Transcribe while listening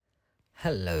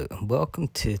Hello and welcome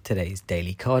to today's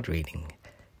daily card reading.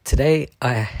 Today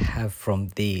I have from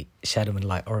the Shadow and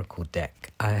Light Oracle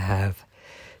deck, I have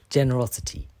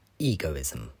Generosity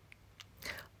Egoism.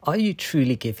 Are you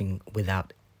truly giving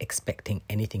without expecting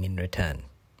anything in return?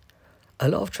 A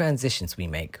lot of transitions we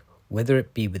make, whether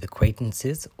it be with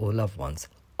acquaintances or loved ones,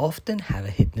 often have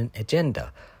a hidden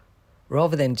agenda,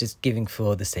 rather than just giving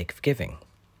for the sake of giving.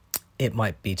 It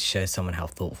might be to show someone how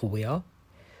thoughtful we are,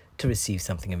 to receive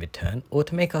something in return, or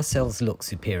to make ourselves look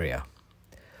superior.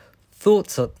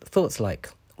 Thoughts like,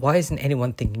 why isn't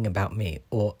anyone thinking about me?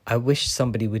 Or I wish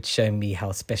somebody would show me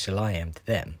how special I am to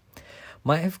them,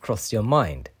 might have crossed your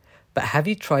mind. But have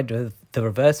you tried the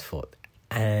reverse thought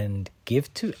and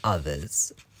give to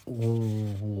others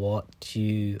what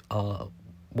you are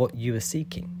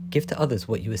seeking? Give to others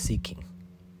what you are seeking.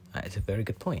 That is a very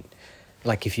good point.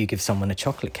 Like if you give someone a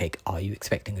chocolate cake, are you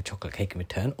expecting a chocolate cake in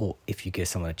return? Or if you give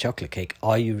someone a chocolate cake,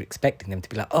 are you expecting them to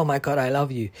be like, oh my God, I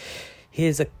love you.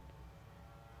 Here's a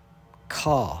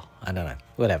car. I don't know,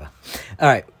 whatever. All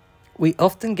right. We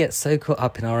often get so caught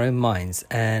up in our own minds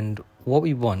and what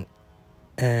we want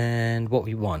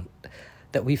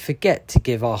that we forget to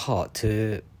give our heart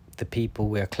to the people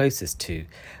we are closest to.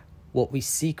 What we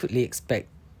secretly expect.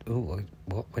 Ooh,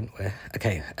 what went where?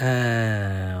 Okay.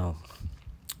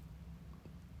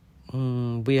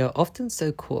 We are often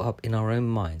so caught up in our own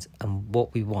minds and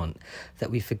what we want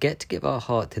that we forget to give our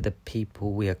heart to the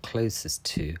people we are closest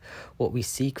to, what we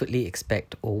secretly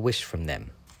expect or wish from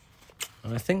them.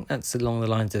 And I think that's along the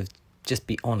lines of just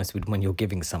be honest with when you're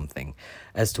giving something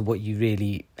as to what you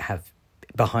really have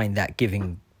behind that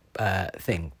giving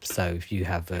thing. So if you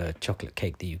have a chocolate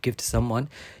cake that you give to someone,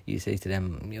 you say to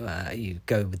them, you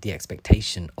go with the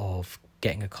expectation of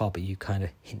getting a car, but you kind of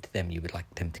hint to them you would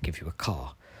like them to give you a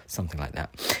car. Something like that.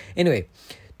 Anyway,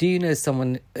 do you know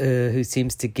someone who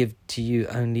seems to give to you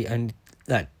only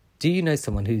do you know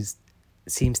someone who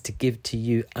seems to give to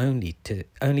you only to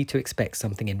expect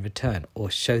something in return, or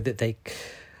show that they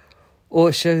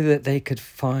could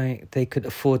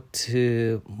afford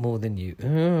to more than you?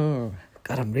 Oh,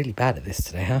 God, I'm really bad at this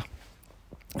today, huh?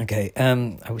 Okay,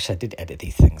 I wish I did edit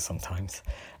these things sometimes.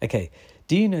 Okay,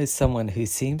 do you know someone who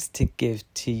seems to give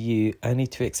to you only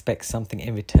to expect something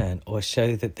in return, or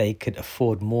show that they could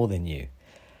afford more than you?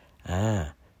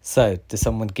 So does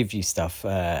someone give you stuff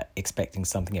expecting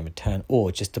something in return,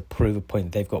 or just to prove a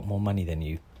point they've got more money than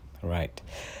you? Right.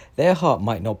 Their heart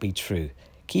might not be true.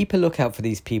 Keep a lookout for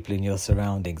these people in your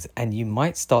surroundings, and you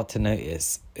might start to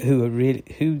notice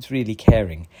who's really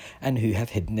caring and who have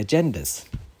hidden agendas.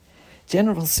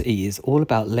 Generosity is all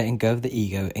about letting go of the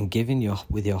ego and giving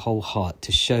with your whole heart to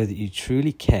show that you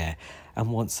truly care and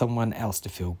want someone else to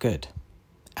feel good.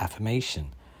 Affirmation.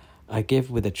 I give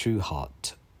with a true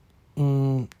heart.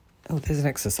 There's an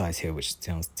exercise here which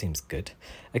seems good.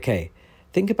 Okay,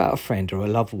 think about a friend or a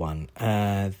loved one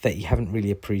that you haven't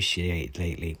really appreciated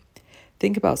lately.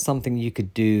 Think about something you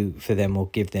could do for them or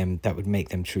give them that would make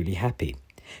them truly happy.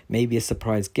 Maybe a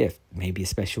surprise gift, maybe a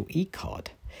special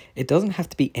e-card. It doesn't have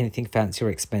to be anything fancy or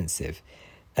expensive.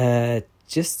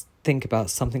 Just think about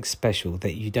something special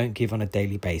that you don't give on a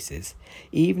daily basis,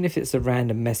 even if it's a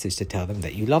random message to tell them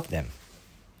that you love them.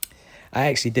 I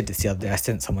actually did this the other day. I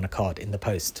sent someone a card in the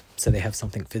post, so they have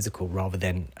something physical rather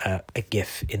than a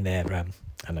GIF in their,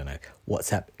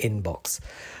 WhatsApp inbox.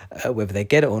 Whether they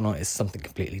get it or not is something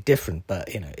completely different, but,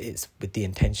 it's with the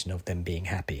intention of them being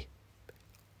happy.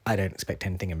 I don't expect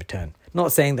anything in return.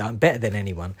 Not saying that I'm better than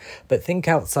anyone, but think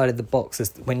outside of the box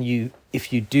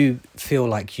if you do feel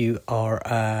like you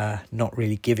are not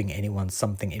really giving anyone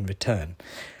something in return.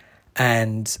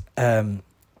 And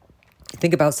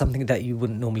think about something that you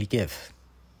wouldn't normally give.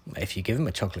 If you give them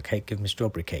a chocolate cake, give them a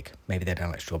strawberry cake. Maybe they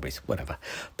don't like strawberries, whatever.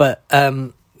 But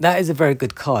that is a very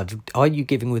good card. Are you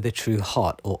giving with a true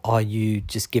heart, or are you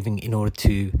just giving in order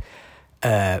to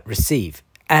receive?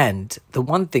 And the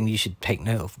one thing you should take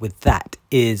note of with that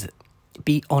is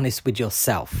be honest with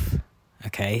yourself,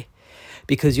 okay?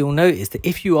 Because you'll notice that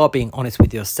if you are being honest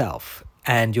with yourself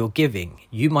and you're giving,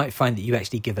 you might find that you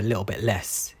actually give a little bit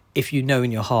less if you know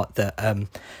in your heart that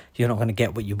you're not going to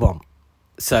get what you want.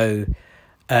 So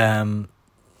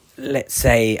let's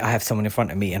say I have someone in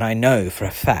front of me and I know for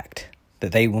a fact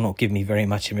that they will not give me very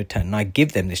much in return, and I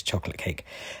give them this chocolate cake.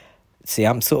 See,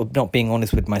 I'm sort of not being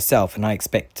honest with myself, and I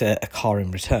expect a car in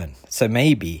return. So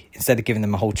maybe instead of giving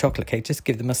them a whole chocolate cake, just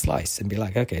give them a slice and be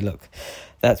like, okay, look,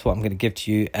 that's what I'm going to give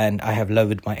to you, and I have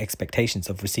lowered my expectations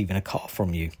of receiving a car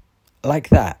from you. Like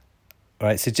that. All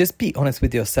right, so just be honest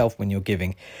with yourself when you're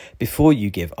giving. Before you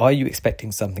give, are you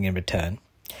expecting something in return?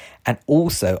 And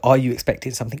also, are you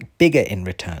expecting something bigger in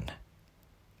return?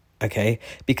 Okay,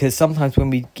 because sometimes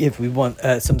when we give, we want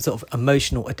some sort of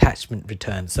emotional attachment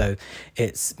return. So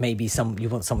it's maybe you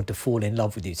want someone to fall in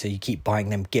love with you, so you keep buying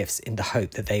them gifts in the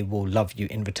hope that they will love you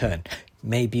in return.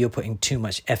 Maybe you're putting too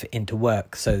much effort into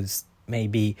work, so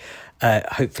maybe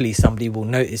hopefully somebody will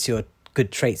notice your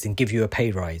good traits and give you a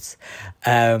pay rise.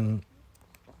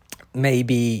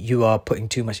 Maybe you are putting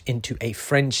too much into a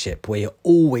friendship where you're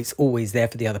always there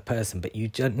for the other person, but you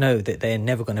don't know that they're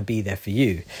never going to be there for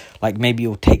you. Like maybe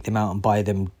you'll take them out and buy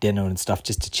them dinner and stuff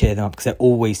just to cheer them up, because they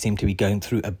always seem to be going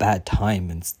through a bad time,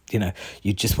 and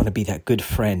you just want to be that good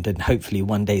friend, and hopefully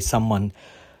one day someone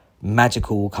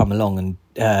magical will come along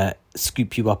and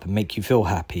scoop you up and make you feel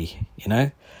happy.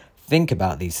 Think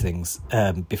about these things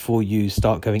before you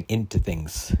start going into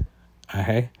things.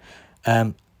 Okay.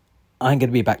 I'm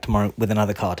going to be back tomorrow with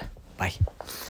another card. Bye.